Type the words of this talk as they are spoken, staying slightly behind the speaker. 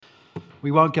We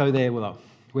won't go there, will I?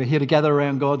 We're here to gather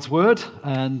around God's Word,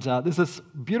 and there's this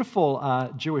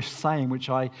beautiful Jewish saying which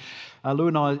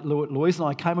Louise and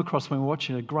I came across when we were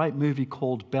watching a great movie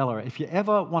called Bella. If you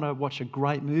ever want to watch a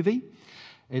great movie,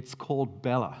 it's called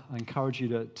Bella. I encourage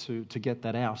you to get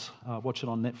that out. Watch it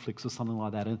on Netflix or something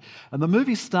like that. And the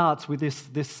movie starts with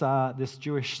this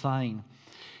Jewish saying: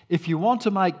 if you want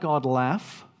to make God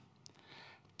laugh,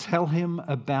 tell him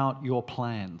about your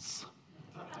plans.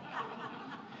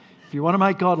 If you want to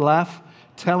make God laugh,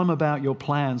 tell him about your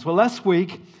plans. Well, last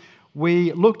week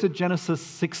we looked at Genesis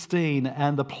 16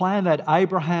 and the plan that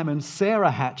Abraham and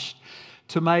Sarah hatched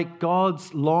to make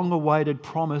God's long-awaited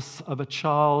promise of a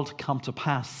child come to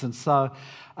pass. And so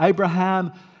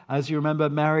Abraham, as you remember,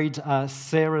 married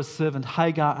Sarah's servant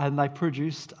Hagar, and they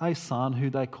produced a son who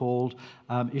they called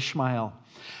Ishmael.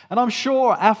 And I'm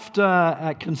sure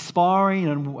after conspiring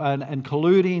and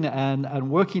colluding and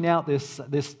working out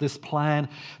this plan,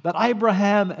 that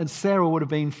Abraham and Sarah would have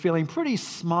been feeling pretty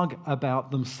smug about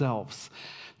themselves.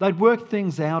 They'd worked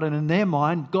things out, and in their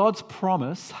mind, God's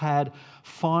promise had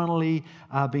finally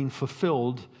been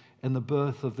fulfilled in the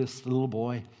birth of this little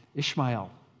boy, Ishmael.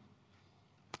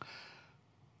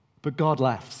 But God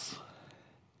laughs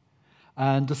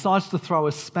and decides to throw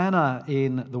a spanner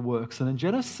in the works. And in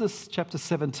Genesis chapter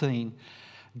 17,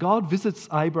 God visits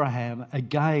Abraham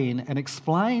again and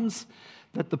explains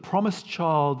that the promised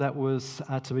child that was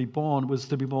to be born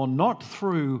not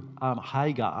through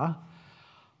Hagar,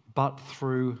 but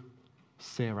through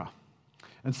Sarah.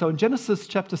 And so in Genesis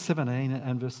chapter 17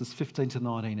 and verses 15 to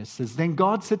 19, it says, "Then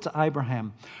God said to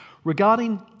Abraham,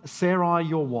 regarding Sarai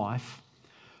your wife,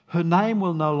 her name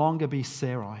will no longer be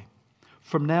Sarai.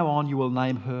 From now on, you will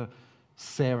name her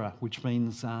Sarah," which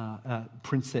means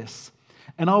princess.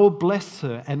 "And I will bless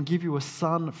her and give you a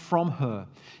son from her.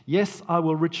 Yes, I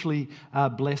will richly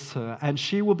bless her, and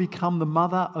she will become the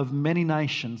mother of many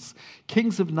nations.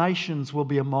 Kings of nations will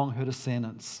be among her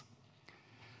descendants."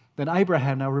 Then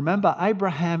Abraham, now remember,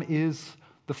 Abraham is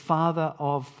the father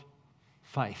of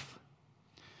faith.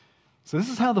 So this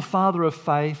is how the father of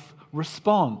faith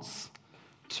responds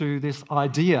to this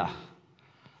idea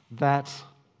that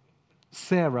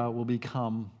Sarah will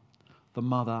become the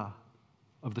mother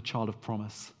of the child of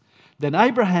promise. "Then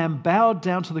Abraham bowed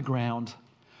down to the ground,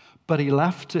 but he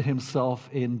laughed to himself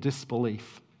in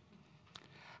disbelief.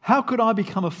 'How could I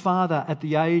become a father at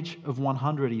the age of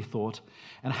 100, he thought,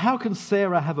 "and how can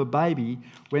Sarah have a baby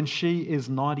when she is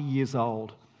 90 years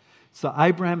old?" So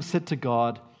Abraham said to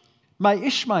God, "May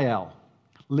Ishmael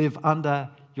live under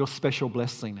your special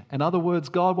blessing." In other words,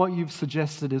 God, what you've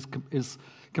suggested is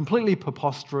completely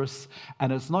preposterous,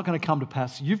 and it's not going to come to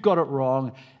pass. You've got it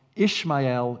wrong.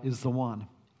 Ishmael is the one.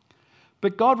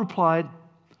 But God replied,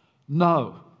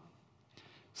 "No.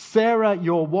 Sarah,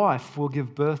 your wife, will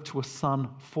give birth to a son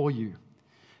for you.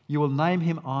 You will name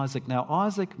him Isaac." Now,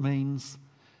 Isaac means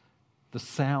the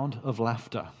sound of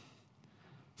laughter.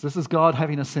 So this is God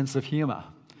having a sense of humor.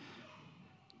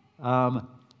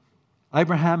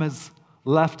 Abraham has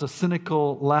laughed a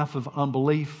cynical laugh of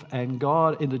unbelief, and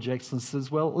God interjects and says,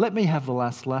 "Well, let me have the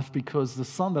last laugh, because the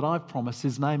son that I've promised,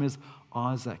 his name is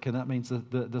Isaac," and that means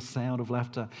the sound of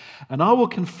laughter. "And I will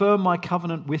confirm my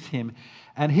covenant with him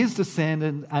and his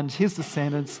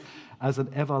descendants as an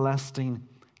everlasting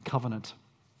covenant."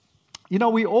 You know,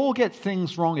 we all get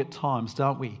things wrong at times,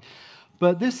 don't we?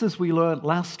 But this, as we learned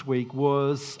last week,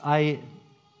 was a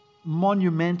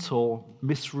monumental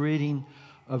misreading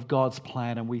of God's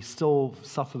plan, and we still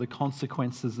suffer the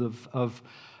consequences of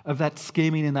that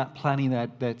scheming and that planning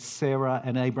that Sarah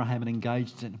and Abraham had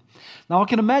engaged in. Now, I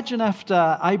can imagine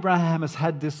after Abraham has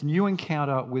had this new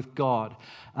encounter with God,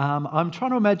 I'm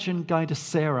trying to imagine going to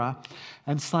Sarah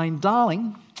and saying,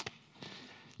 "Darling,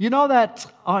 you know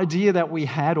that idea that we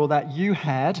had, or that you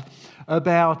had,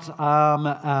 about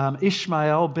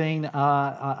Ishmael being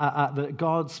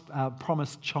God's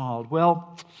promised child?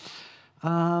 Well,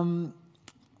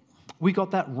 we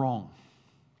got that wrong.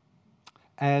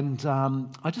 And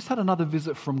I just had another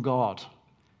visit from God.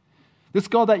 This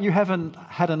God that you haven't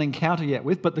had an encounter yet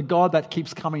with, but the God that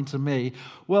keeps coming to me.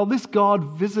 Well, this God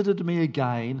visited me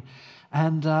again,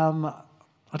 and I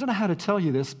don't know how to tell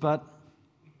you this, but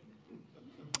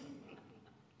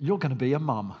you're going to be a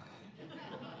mum."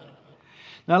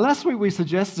 Now, last week we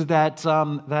suggested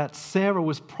that Sarah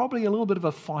was probably a little bit of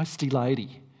a feisty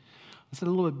lady. I said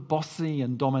a little bit bossy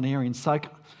and domineering. So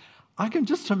I can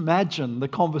just imagine the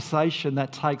conversation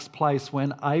that takes place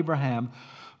when Abraham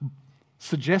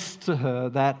suggests to her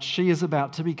that she is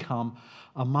about to become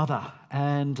a mother.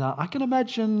 And I can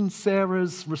imagine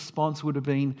Sarah's response would have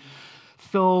been,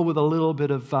 filled with a little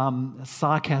bit of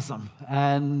sarcasm.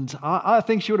 And I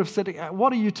think she would have said,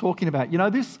 what are you talking about? You know,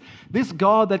 this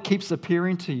God that keeps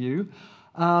appearing to you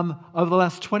over the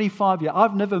last 25 years,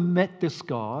 I've never met this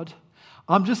God.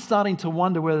 I'm just starting to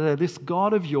wonder whether this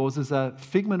God of yours is a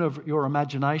figment of your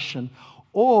imagination,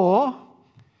 or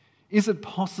is it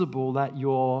possible that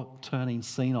you're turning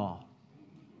senile?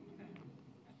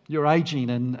 You're aging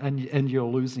and you're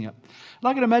losing it. And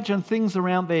I can imagine things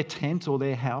around their tent or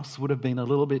their house would have been a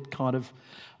little bit kind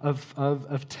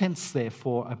of tense there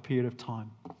for a period of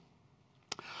time.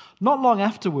 Not long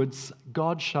afterwards,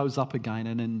 God shows up again,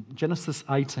 and in Genesis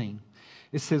 18,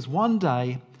 it says, one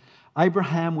day,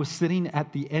 Abraham was sitting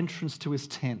at the entrance to his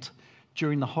tent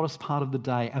during the hottest part of the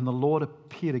day, and the Lord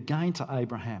appeared again to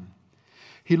Abraham.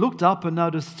 He looked up and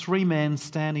noticed 3 men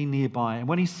standing nearby, and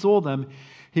when he saw them,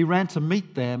 he ran to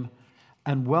meet them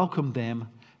and welcomed them,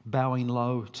 bowing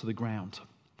low to the ground.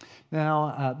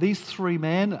 Now, these 3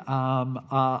 men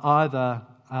are either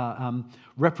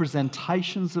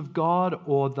representations of God,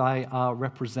 or they are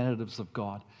representatives of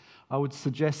God. I would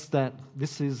suggest that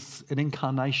this is an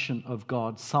incarnation of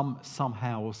God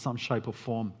somehow or some shape or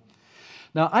form.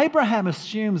 Now, Abraham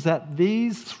assumes that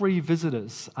these 3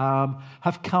 visitors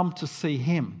have come to see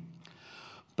him.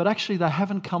 But actually, they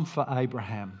haven't come for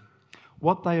Abraham.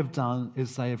 What they have done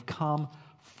is they have come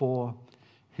for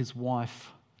his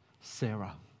wife,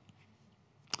 Sarah.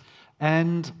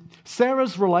 And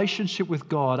Sarah's relationship with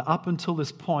God up until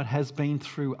this point has been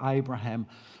through Abraham.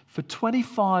 For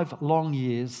 25 long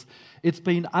years, it's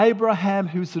been Abraham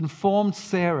who's informed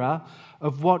Sarah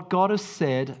of what God has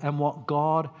said and what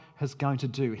God is going to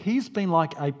do. He's been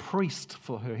like a priest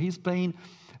for her. He's been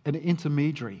an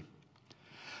intermediary.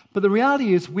 But the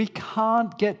reality is we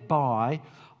can't get by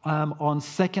on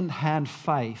second-hand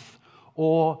faith,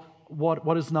 or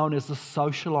what is known as a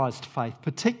socialized faith,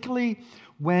 particularly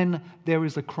when there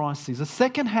is a crisis. A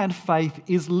second-hand faith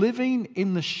is living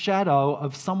in the shadow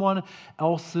of someone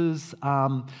else's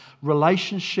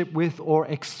relationship with or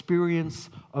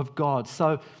experience of God.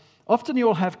 So often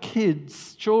you'll have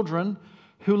children,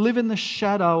 who live in the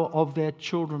shadow of their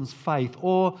children's faith.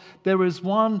 Or there is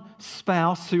one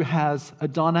spouse who has a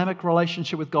dynamic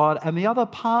relationship with God, and the other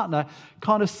partner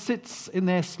kind of sits in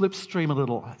their slipstream a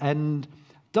little and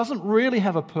doesn't really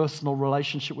have a personal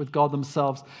relationship with God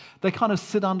themselves. They kind of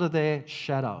sit under their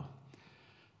shadow.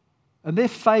 And their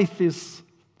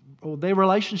their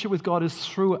relationship with God is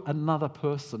through another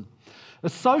person. A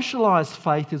socialized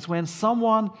faith is when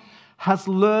someone has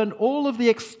learned all of the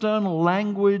external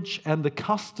language and the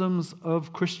customs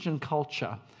of Christian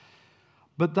culture,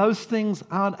 but those things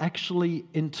aren't actually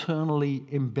internally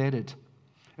embedded.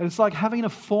 And it's like having a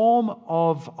form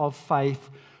of faith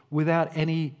without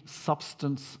any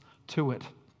substance to it.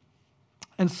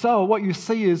 And so what you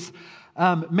see is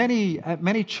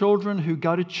many children who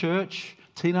go to church,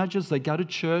 teenagers, they go to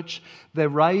church, they're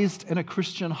raised in a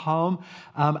Christian home,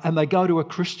 and they go to a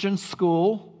Christian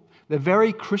school. They're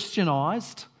very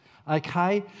Christianized,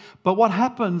 okay? But what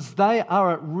happens, they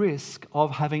are at risk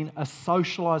of having a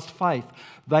socialized faith.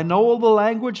 They know all the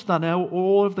language, they know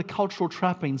all of the cultural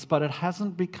trappings, but it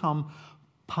hasn't become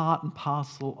part and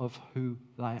parcel of who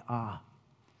they are.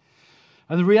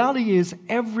 And the reality is,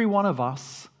 every one of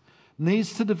us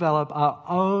needs to develop our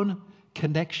own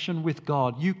connection with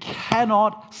God. You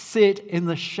cannot sit in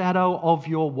the shadow of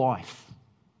your wife.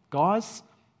 Guys,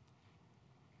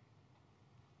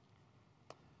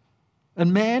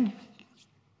 and man,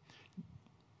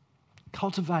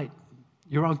 cultivate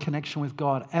your own connection with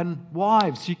God. And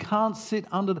wives, you can't sit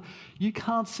under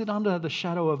the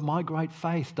shadow of my great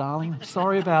faith, darling.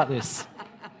 Sorry about this.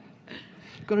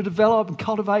 You've got to develop and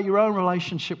cultivate your own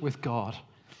relationship with God.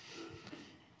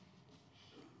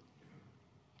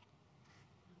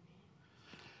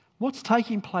 What's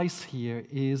taking place here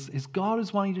is God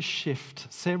is wanting to shift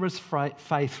Sarah's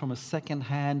faith from a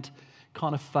second-hand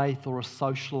kind of faith or a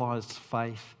socialized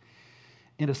faith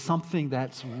into something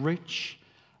that's rich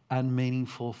and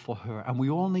meaningful for her. And we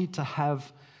all need to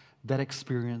have that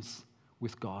experience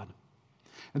with God.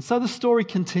 And so the story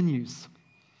continues.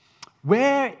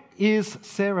 Where is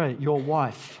Sarah, your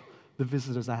wife? The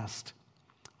visitors asked.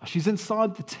 She's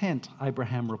inside the tent,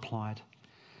 Abraham replied.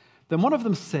 Then one of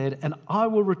them said, and I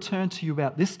will return to you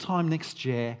about this time next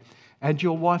year, and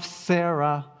your wife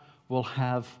Sarah will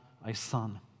have a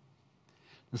son.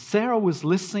 Sarah was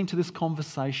listening to this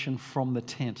conversation from the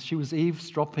tent. She was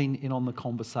eavesdropping in on the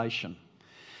conversation.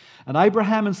 And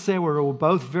Abraham and Sarah were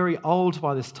both very old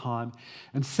by this time,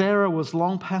 and Sarah was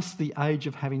long past the age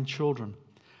of having children.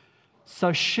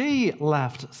 So she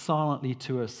laughed silently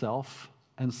to herself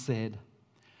and said,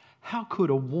 How could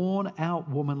a worn-out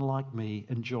woman like me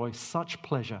enjoy such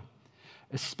pleasure,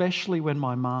 especially when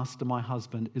my master, my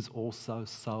husband, is also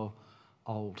so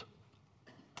old?"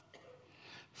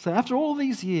 So after all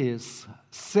these years,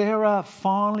 Sarah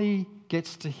finally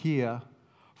gets to hear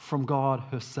from God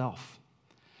herself.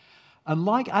 And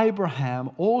like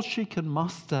Abraham, all she can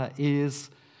muster is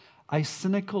a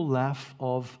cynical laugh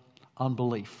of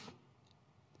unbelief.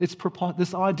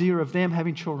 This idea of them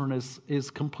having children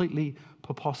is completely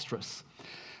preposterous.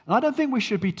 And I don't think we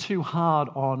should be too hard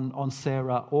on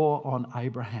Sarah or on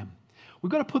Abraham.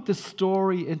 We've got to put this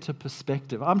story into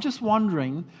perspective. I'm just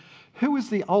wondering, who is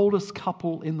the oldest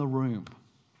couple in the room?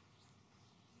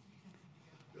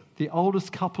 The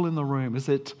oldest couple in the room. Is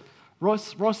it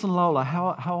Royce and Lola?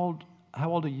 How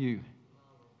old are you?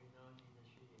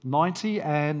 90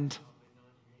 and...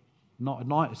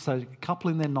 So a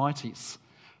couple in their 90s.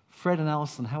 Fred and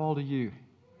Alison, how old are you?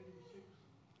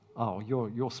 Oh,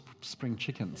 you're spring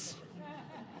chickens.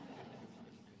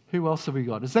 Who else have we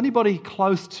got? Is anybody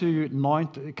close to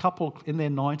 90, a couple in their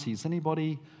 90s?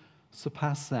 Anybody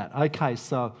surpass that? Okay,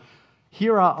 so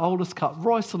here are oldest couple.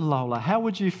 Royce and Lola, how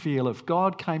would you feel if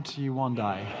God came to you one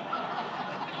day?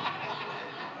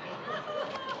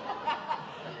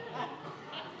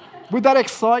 Would that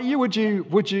excite you? Would you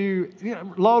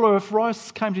know, Lola, if Royce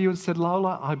came to you and said,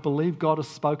 "Lola, I believe God has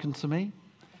spoken to me.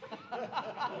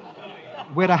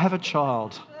 We're to have a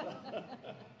child."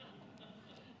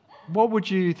 What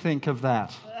would you think of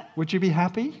that? Would you be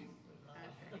happy?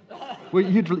 Well,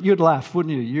 you'd laugh,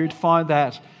 wouldn't you? You'd find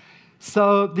that.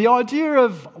 So the idea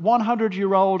of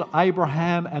 100-year-old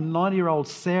Abraham and 90-year-old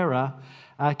Sarah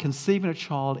conceiving a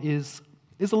child is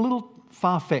a little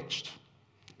far-fetched.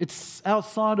 It's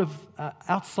outside of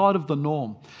the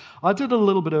norm. I did a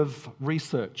little bit of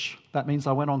research. That means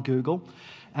I went on Google,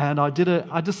 and I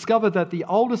discovered that the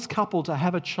oldest couple to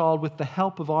have a child with the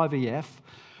help of IVF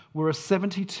were a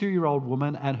 72-year-old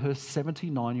woman and her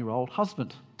 79-year-old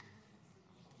husband.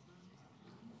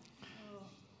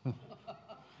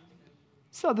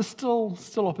 So there's still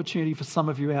opportunity for some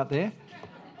of you out there.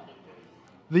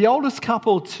 The oldest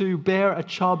couple to bear a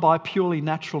child by purely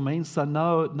natural means, so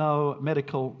no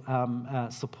medical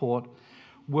support,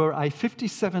 were a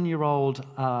 57-year-old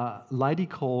lady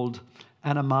called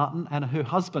Anna Martin and her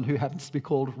husband, who happens to be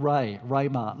called Ray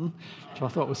Martin, which I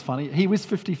thought was funny. He was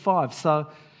 55. So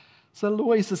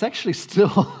Louise, there's actually still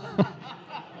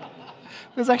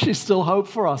hope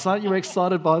for us. Aren't you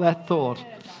excited by that thought?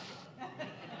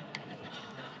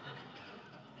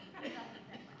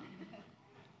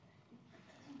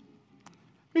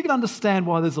 We can understand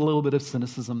why there's a little bit of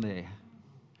cynicism there.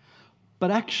 But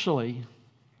actually,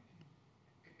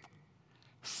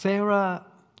 Sarah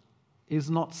is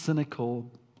not cynical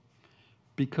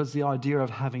because the idea of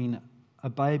having a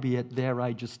baby at their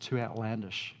age is too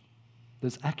outlandish.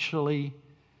 There's actually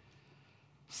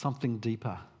something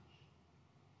deeper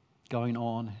going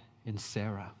on in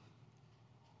Sarah.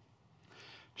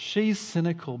 She's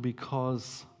cynical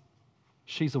because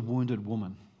she's a wounded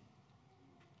woman.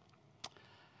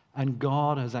 And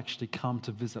God has actually come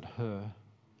to visit her,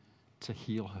 to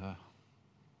heal her.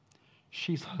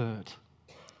 She's hurt,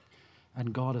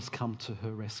 and God has come to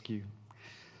her rescue.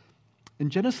 In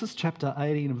Genesis chapter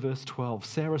 18 and verse 12,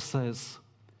 Sarah says,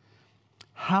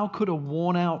 "How could a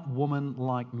worn-out woman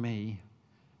like me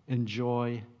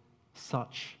enjoy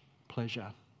such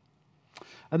pleasure?"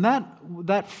 And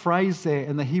that phrase there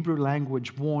in the Hebrew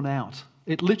language, worn out,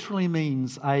 it literally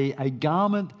means a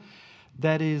garment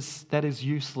that is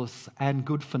useless and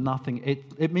good for nothing.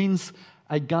 It means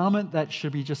a garment that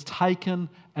should be just taken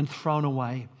and thrown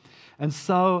away. And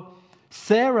so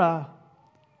Sarah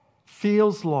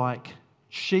feels like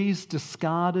she's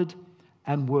discarded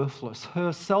and worthless.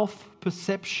 Her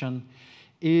self-perception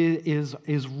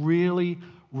is really,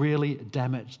 really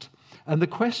damaged. And the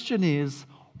question is,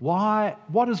 why?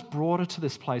 What has brought her to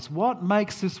this place? What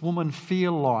makes this woman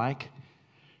feel like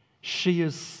she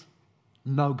is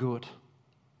no good?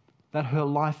 That her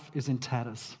life is in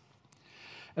tatters.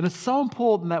 And it's so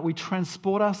important that we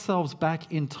transport ourselves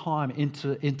back in time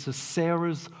into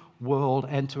Sarah's world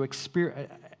and to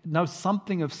know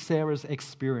something of Sarah's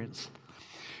experience.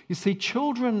 You see,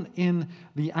 children in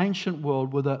the ancient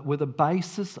world were the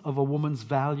basis of a woman's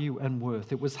value and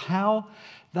worth. It was how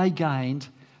they gained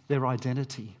their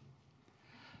identity.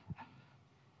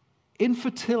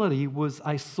 Infertility was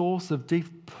a source of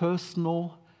deep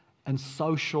personal and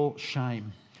social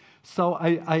shame. So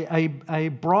a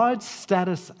bride's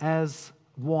status as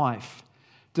wife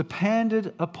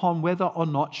depended upon whether or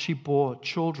not she bore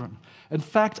children. In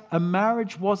fact, a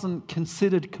marriage wasn't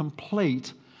considered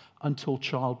complete until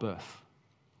childbirth.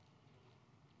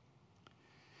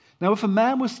 Now, if a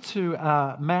man was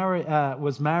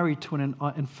married to an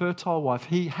infertile wife,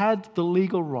 he had the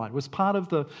legal right, it was part of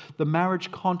the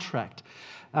marriage contract,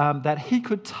 that he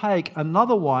could take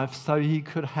another wife so he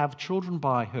could have children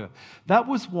by her. That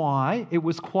was why it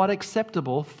was quite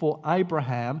acceptable for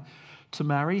Abraham to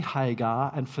marry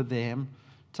Hagar and for them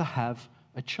to have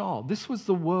a child. This was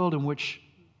the world in which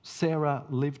Sarah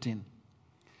lived in.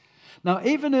 Now,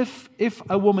 even if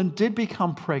a woman did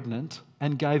become pregnant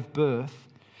and gave birth,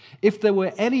 if there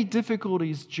were any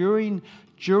difficulties during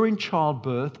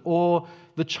childbirth, or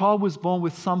the child was born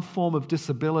with some form of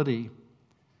disability,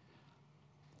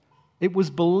 it was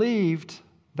believed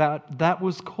that that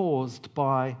was caused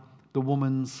by the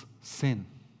woman's sin.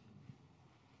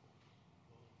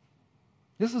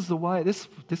 This is the way, this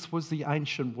was the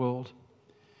ancient world.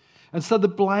 And so the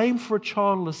blame for a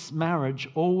childless marriage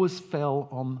always fell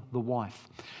on the wife.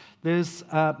 There's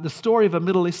the story of a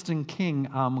Middle Eastern king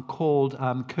called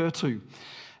Kurtu.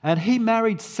 And he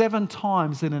married 7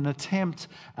 times in an attempt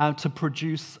to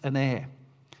produce an heir.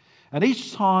 And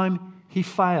each time he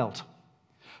failed.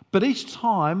 But each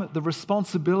time the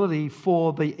responsibility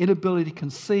for the inability to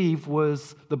conceive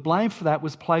the blame for that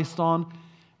was placed on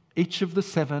each of the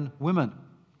 7 women.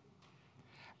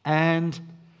 And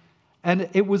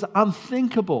it was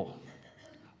unthinkable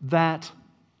that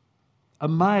a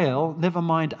male, never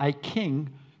mind a king,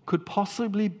 could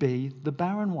possibly be the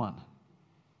barren one.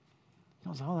 I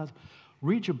was like,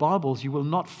 read your Bibles, you will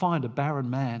not find a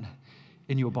barren man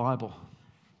in your Bible.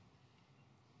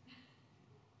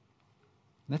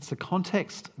 That's the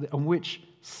context in which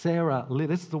Sarah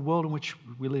lived. This is the world in which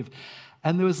we live.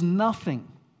 And there was nothing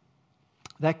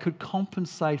that could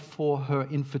compensate for her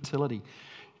infertility.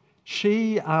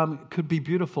 She could be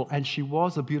beautiful, and she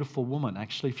was a beautiful woman,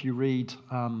 actually, if you read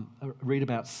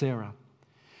about Sarah.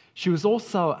 She was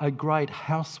also a great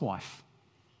housewife.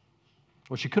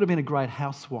 Well, she could have been a great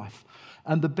housewife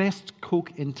and the best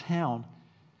cook in town,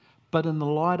 but in the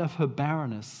light of her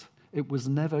barrenness, it was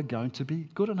never going to be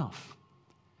good enough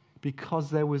because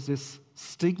there was this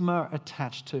stigma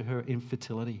attached to her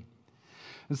infertility.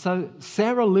 And so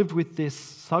Sarah lived with this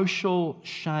social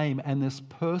shame and this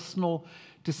personal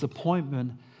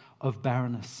disappointment of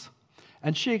barrenness.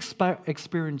 And she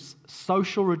experienced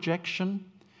social rejection,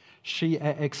 she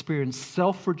experienced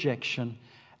self-rejection,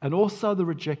 and also the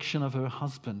rejection of her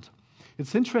husband.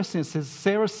 It's interesting,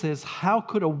 Sarah says, how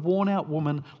could a worn-out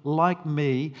woman like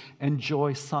me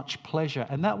enjoy such pleasure?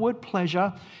 And that word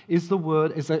pleasure is the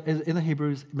word, in the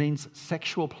Hebrew, means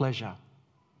sexual pleasure.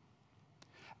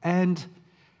 And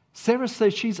Sarah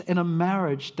says she's in a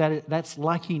marriage that's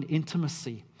lacking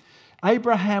intimacy.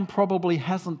 Abraham probably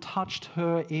hasn't touched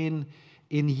her in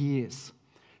years.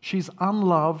 She's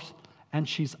unloved and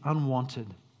she's unwanted.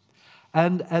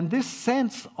 And this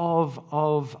sense of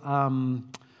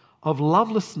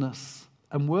lovelessness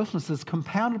and worthlessness is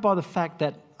compounded by the fact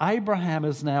that Abraham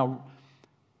has now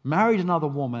married another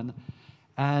woman,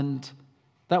 and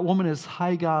that woman is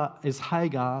Hagar,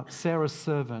 Sarah's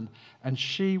servant, and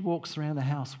she walks around the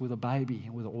house with a baby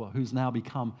who's now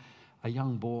become a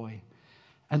young boy.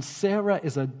 And Sarah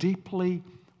is a deeply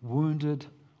wounded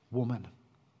woman.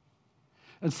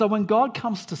 And so when God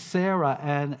comes to Sarah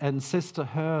and says to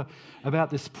her about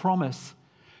this promise,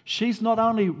 she's not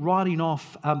only writing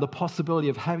off the possibility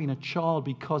of having a child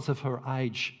because of her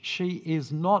age, she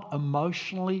is not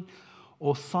emotionally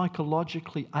or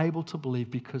psychologically able to believe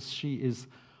because she is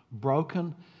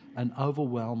broken and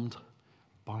overwhelmed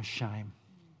by shame.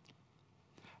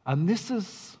 And this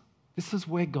is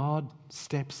where God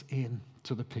steps in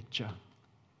to the picture.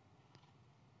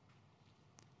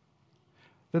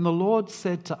 Then the Lord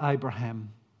said to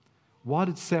Abraham, "Why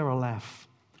did Sarah laugh?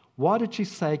 Why did she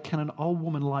say, 'Can an old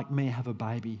woman like me have a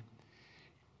baby?'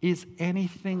 Is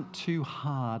anything too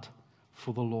hard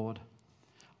for the Lord?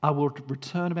 I will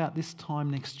return about this time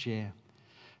next year,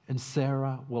 and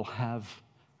Sarah will have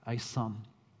a son."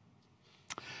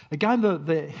 Again,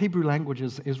 the Hebrew language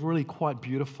is really quite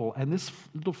beautiful, and this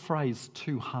little phrase,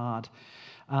 "too hard,"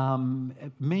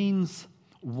 it means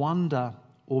wonder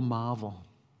or marvel.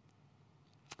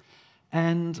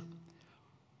 And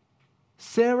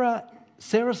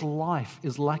Sarah's life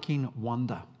is lacking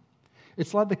wonder.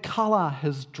 It's like the colour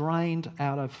has drained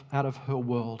out of her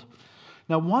world.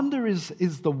 Now, wonder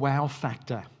is the wow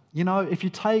factor. You know, if you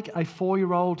take a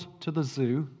 4-year-old to the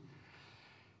zoo,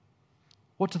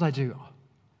 what do?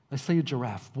 They see a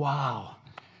giraffe. Wow.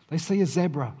 They see a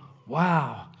zebra.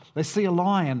 Wow. They see a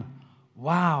lion.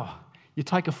 Wow. You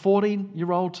take a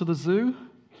 14-year-old to the zoo,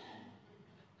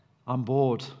 I'm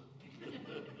bored.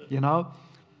 You know,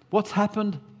 what's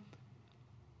happened?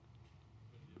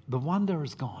 The wonder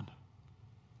is gone.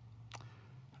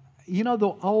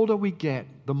 the older we get,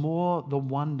 the more the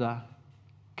wonder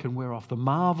can wear off, the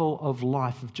marvel of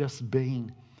life, of just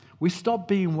being. We stop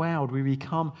being wowed. We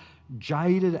become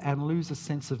jaded and lose a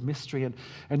sense of mystery.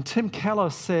 And Tim Keller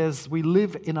says we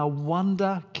live in a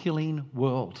wonder-killing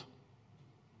world.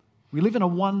 We live in a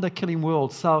wonder-killing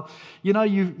world. So,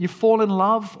 you fall in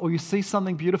love or you see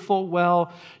something beautiful,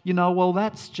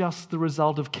 that's just the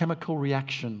result of chemical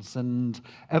reactions and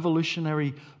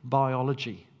evolutionary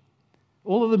biology.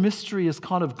 All of the mystery is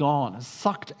kind of gone, is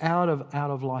sucked out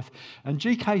of life. And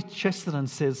G.K. Chesterton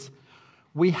says,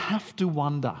 we have to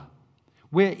wonder.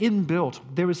 We're inbuilt.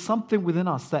 There is something within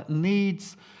us that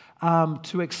needs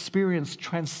to experience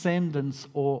transcendence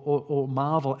or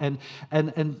marvel.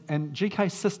 And G.K.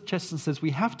 Chesterton says we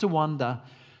have to wonder,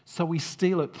 so we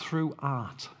steal it through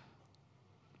art.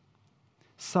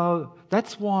 So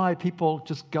that's why people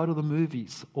just go to the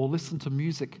movies or listen to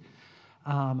music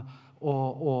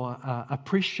or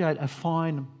appreciate a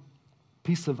fine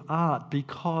piece of art,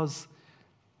 because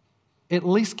at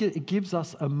least it gives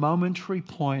us a momentary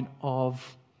point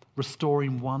of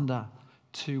restoring wonder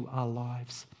to our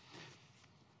lives.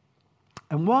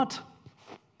 And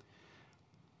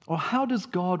how does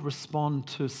God respond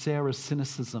to Sarah's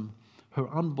cynicism, her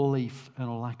unbelief, and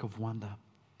her lack of wonder?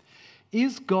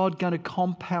 Is God going to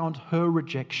compound her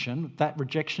rejection, that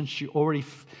rejection she already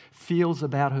feels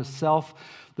about herself,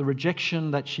 the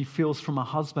rejection that she feels from her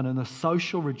husband, and the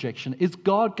social rejection? Is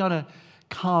God going to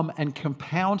come and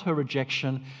compound her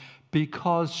rejection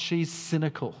because she's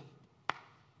cynical?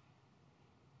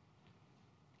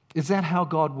 Is that how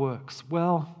God works?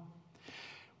 Well,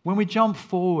 when we jump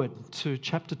forward to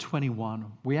chapter 21,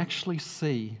 we actually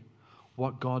see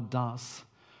what God does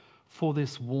for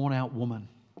this worn-out woman.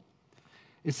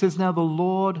 It says, now the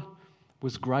Lord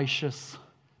was gracious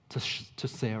to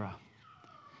Sarah.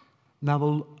 Now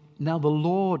the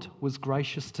Lord was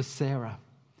gracious to Sarah,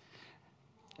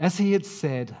 as he had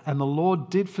said, and the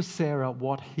Lord did for Sarah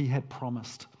what he had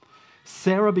promised.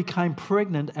 Sarah became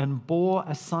pregnant and bore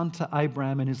a son to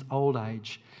Abraham in his old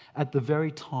age, at the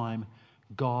very time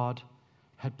God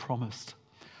had promised.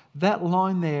 That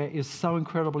line there is so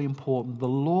incredibly important. The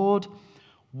Lord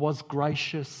was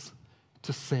gracious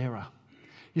to Sarah.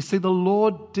 You see, the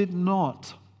Lord did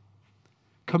not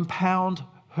compound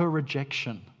her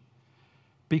rejection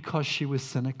because she was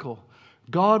cynical.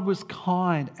 God was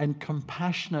kind and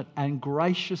compassionate and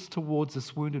gracious towards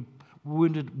this wounded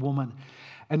woman.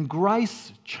 And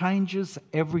grace changes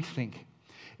everything.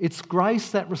 It's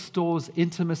grace that restores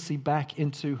intimacy back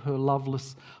into her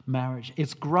loveless marriage.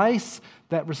 It's grace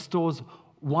that restores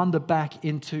wonder back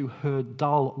into her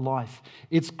dull life.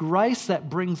 It's grace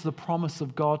that brings the promise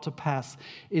of God to pass.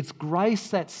 It's grace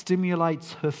that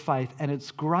stimulates her faith. And it's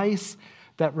grace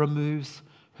that removes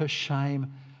her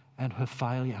shame and her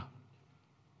failure.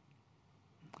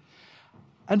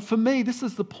 And for me, this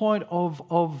is the point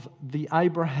of the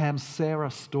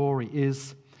Abraham-Sarah story,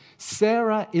 is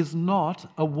Sarah is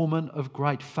not a woman of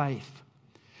great faith.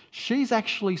 She's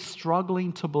actually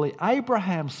struggling to believe.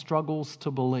 Abraham struggles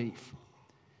to believe.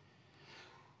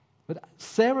 But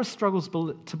Sarah struggles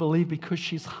to believe because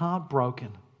she's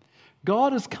heartbroken.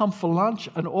 God has come for lunch,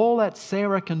 and all that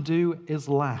Sarah can do is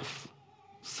laugh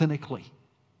cynically.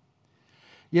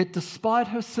 Yet despite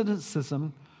her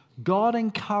cynicism, God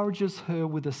encourages her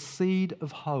with a seed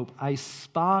of hope. A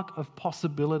spark of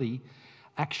possibility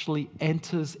actually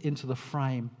enters into the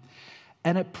frame,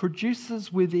 and it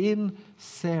produces within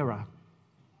Sarah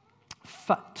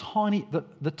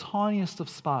the tiniest of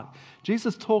spark.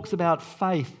 Jesus talks about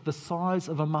faith the size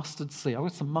of a mustard seed. I've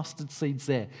got some mustard seeds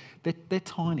there. They're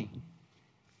tiny.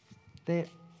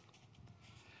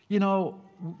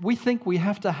 We think we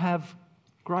have to have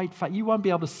great faith. You won't be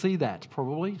able to see that,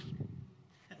 probably.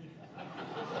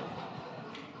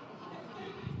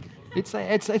 It's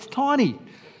tiny.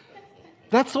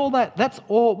 That's all.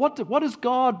 What does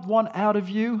God want out of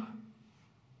you?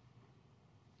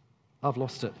 I've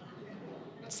lost it.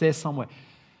 It's there somewhere.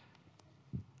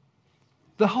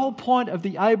 The whole point of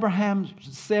the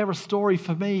Abraham-Sarah story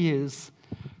for me is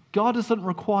God doesn't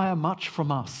require much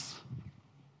from us.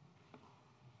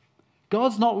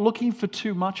 God's not looking for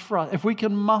too much for us. If we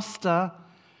can muster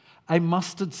a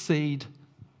mustard seed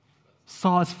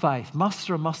size faith,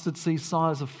 muster a mustard seed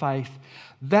size of faith,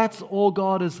 that's all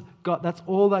God has got. That's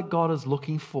all that God is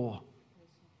looking for.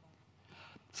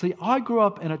 See, I grew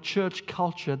up in a church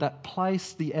culture that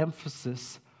placed the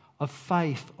emphasis of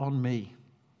faith on me.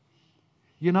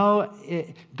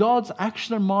 God's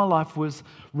action in my life was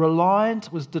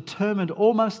determined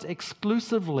almost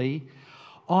exclusively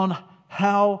on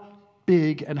how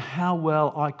big and how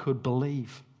well I could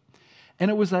believe.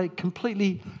 And it was a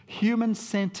completely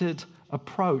human-centered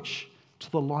approach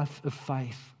to the life of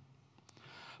faith.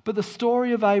 But the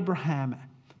story of Abraham,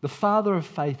 the father of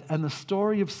faith, and the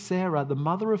story of Sarah, the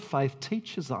mother of faith,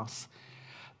 teaches us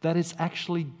that it's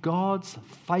actually God's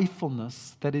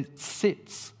faithfulness that it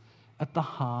sits at the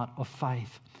heart of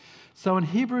faith. So in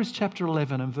Hebrews chapter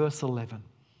 11 and verse 11,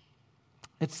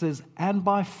 it says, "And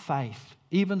by faith,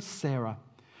 even Sarah,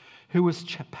 who was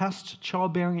past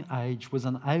childbearing age, was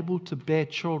unable to bear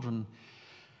children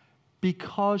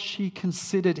because she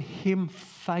considered him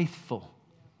faithful."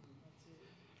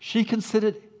 She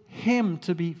considered him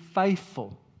to be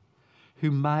faithful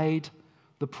who made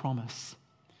the promise.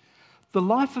 The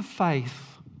life of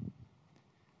faith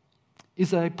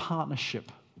is a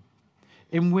partnership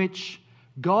in which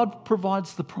God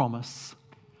provides the promise.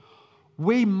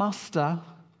 We muster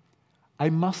a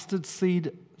mustard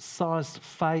seed sized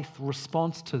faith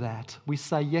response to that. We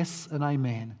say yes and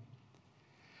amen.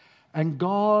 And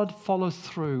God follows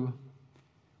through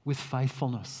with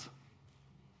faithfulness.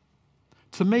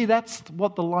 To me, that's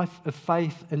what the life of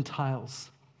faith entails.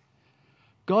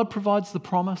 God provides the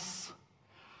promise.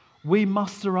 We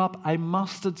muster up a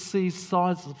mustard seed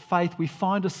size of faith. We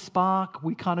find a spark.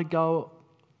 We kind of go,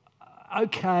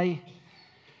 okay.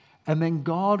 And then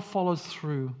God follows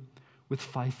through with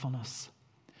faithfulness.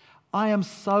 I am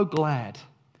so glad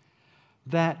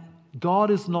that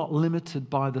God is not limited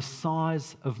by the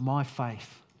size of my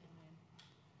faith.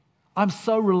 I'm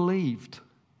so relieved.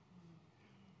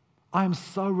 I am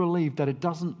so relieved that it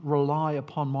doesn't rely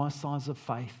upon my size of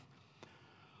faith.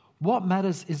 What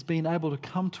matters is being able to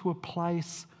come to a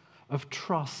place of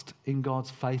trust in God's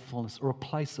faithfulness, or a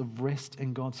place of rest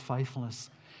in God's faithfulness.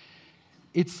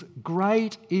 It's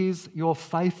great is your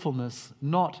faithfulness,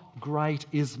 not great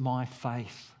is my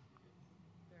faith.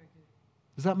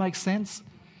 Does that make sense?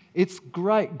 It's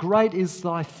great. Great is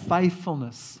thy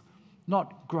faithfulness,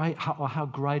 not great or how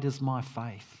great is my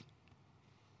faith.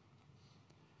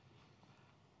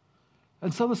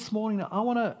 And so this morning, I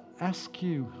want to ask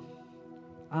you,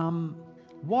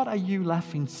 what are you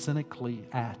laughing cynically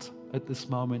at this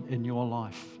moment in your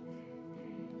life?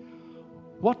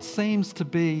 What seems to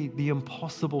be the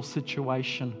impossible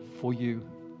situation for you?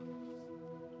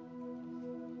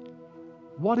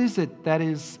 What is it that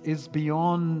is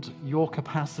beyond your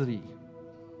capacity?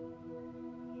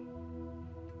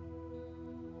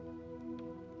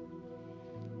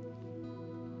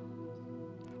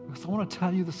 Because I want to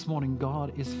tell you this morning,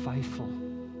 God is faithful.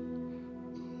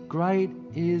 Great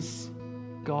is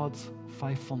God's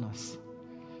faithfulness.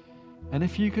 And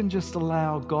if you can just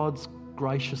allow God's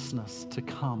graciousness to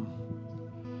come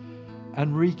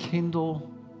and rekindle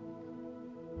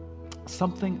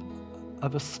something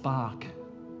of a spark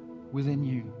within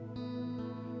you,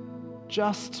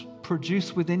 just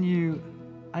produce within you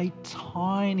a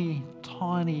tiny,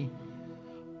 tiny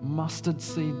mustard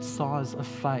seed size of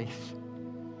faith,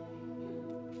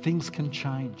 things can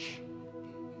change.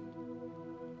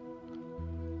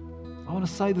 I want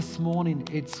to say this morning,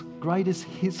 it's great is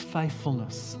His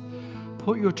faithfulness.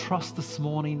 Put your trust this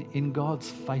morning in God's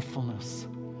faithfulness.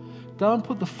 Don't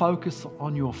put the focus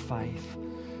on your faith.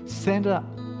 Center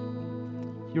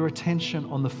your attention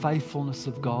on the faithfulness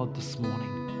of God this morning.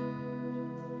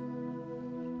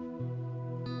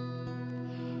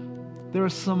 There are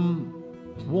some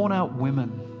worn-out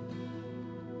women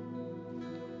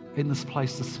in this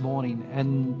place this morning,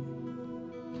 and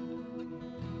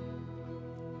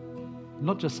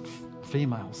not just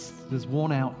females. There's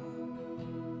worn-out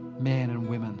men and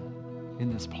women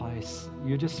in this place.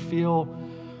 You just feel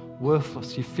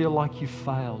worthless. You feel like you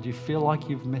failed. You feel like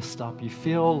you've messed up. You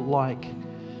feel like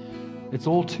it's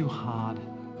all too hard.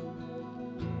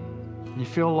 You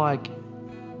feel like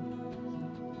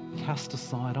cast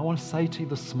aside. I want to say to you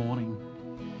this morning,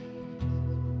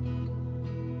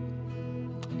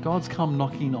 God's come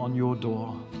knocking on your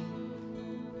door,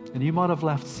 and you might have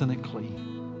laughed cynically,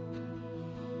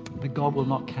 but God will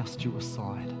not cast you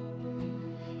aside.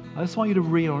 I just want you to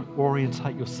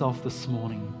reorientate yourself this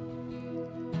morning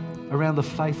around the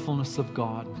faithfulness of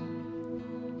God.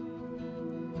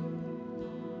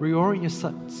 Reorient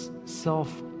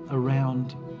yourself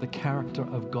around the character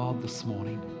of God this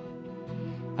morning,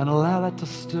 and allow that to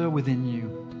stir within you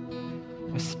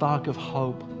a spark of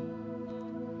hope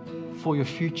for your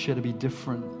future to be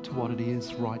different to what it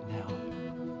is right now.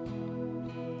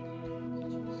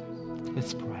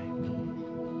 Let's pray.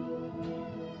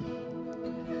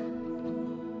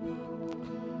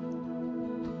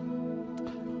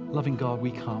 Loving God,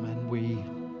 we come and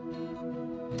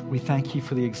we thank you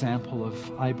for the example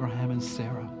of Abraham and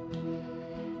Sarah.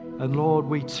 And Lord,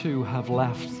 we too have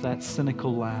laughed that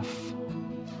cynical laugh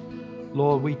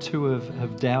Lord, we too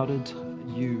have doubted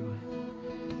you.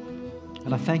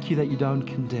 And I thank you that you don't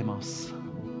condemn us.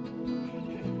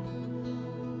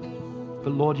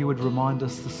 But Lord, you would remind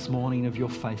us this morning of your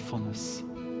faithfulness.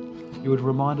 You would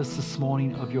remind us this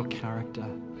morning of your character.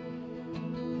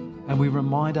 And we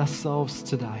remind ourselves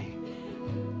today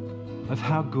of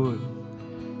how good,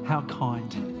 how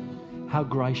kind, how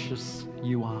gracious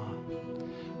you are.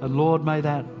 And Lord, may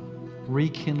that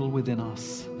rekindle within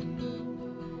us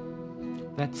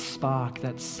that spark,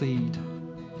 that seed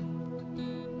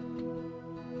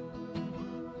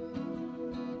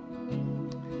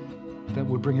that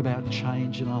would bring about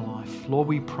change in our life. Lord,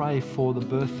 we pray for the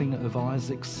birthing of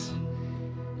Isaacs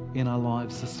in our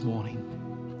lives this morning.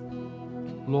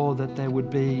 Lord, that there would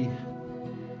be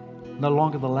no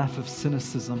longer the laugh of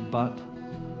cynicism, but,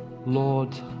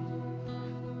 Lord,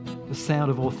 the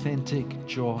sound of authentic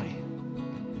joy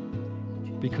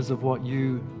because of what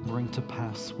you bring to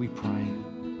pass, we pray.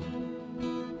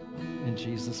 In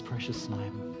Jesus' precious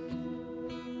name.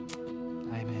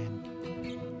 Amen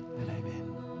and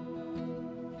amen.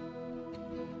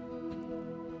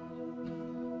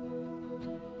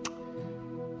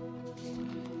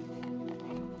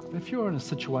 If you're in a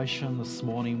situation this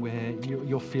morning where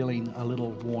you're feeling a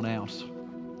little worn out,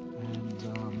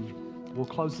 and we'll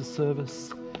close the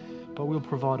service, but we'll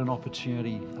provide an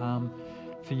opportunity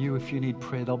for you if you need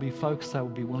prayer. There'll be folks that will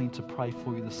be willing to pray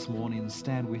for you this morning and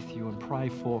stand with you and pray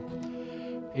for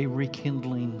a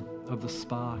rekindling of the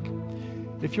spark.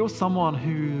 If you're someone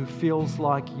who feels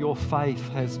like your faith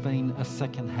has been a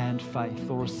second-hand faith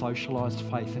or a socialized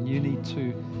faith, and you need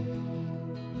to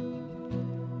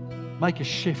make a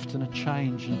shift and a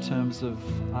change in terms of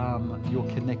your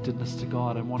connectedness to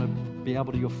God and want to be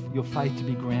able to your faith to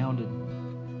be grounded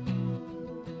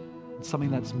in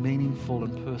something that's meaningful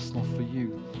and personal for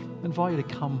you, I invite you to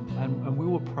come and we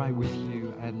will pray with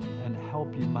you and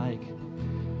help you make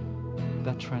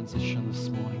that transition this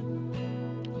morning.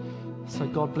 So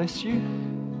God bless you.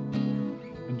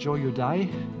 Enjoy your day.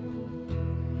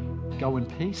 Go in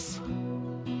peace.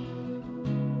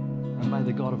 And may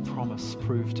the God of promise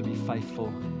prove to be faithful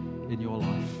in your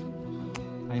life.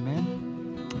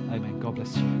 Amen. Amen. God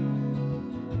bless you.